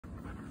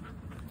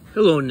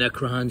Hello,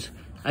 Necrons.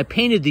 I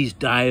painted these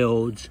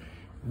diodes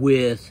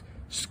with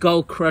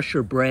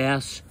Skullcrusher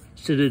Brass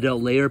Citadel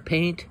layer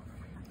paint,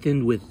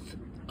 thinned with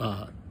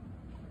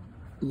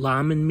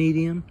Lahmian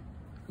medium,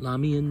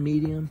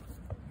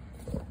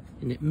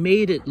 and it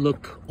made it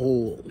look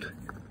old.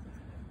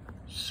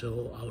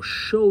 So I'll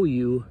show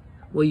you.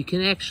 Well, you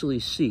can actually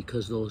see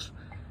because those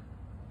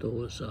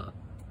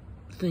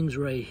things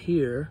right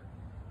here,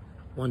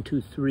 1,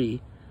 2,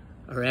 3,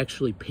 are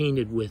actually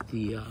painted with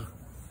the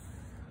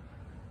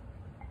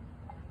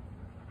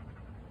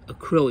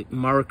acrylic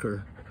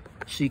marker,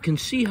 so you can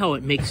see how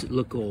it makes it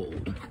look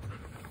old,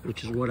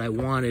 which is what I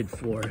wanted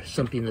for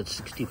something that's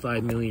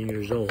 65 million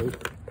years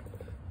old.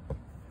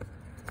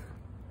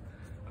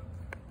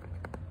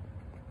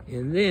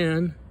 And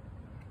then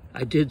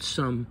I did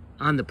some,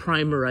 on the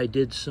primer, I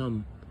did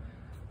some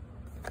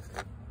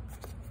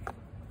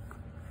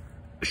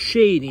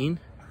shading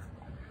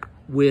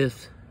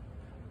with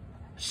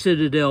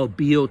Citadel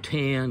Biel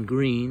Tan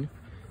Green,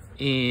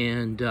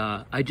 and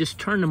I just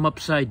turned them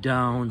upside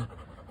down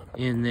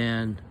and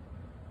then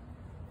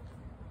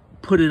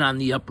put it on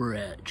the upper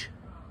edge,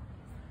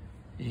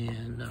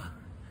 and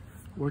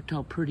worked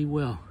out pretty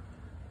well.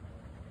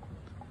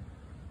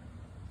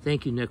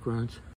 Thank you, Necrons.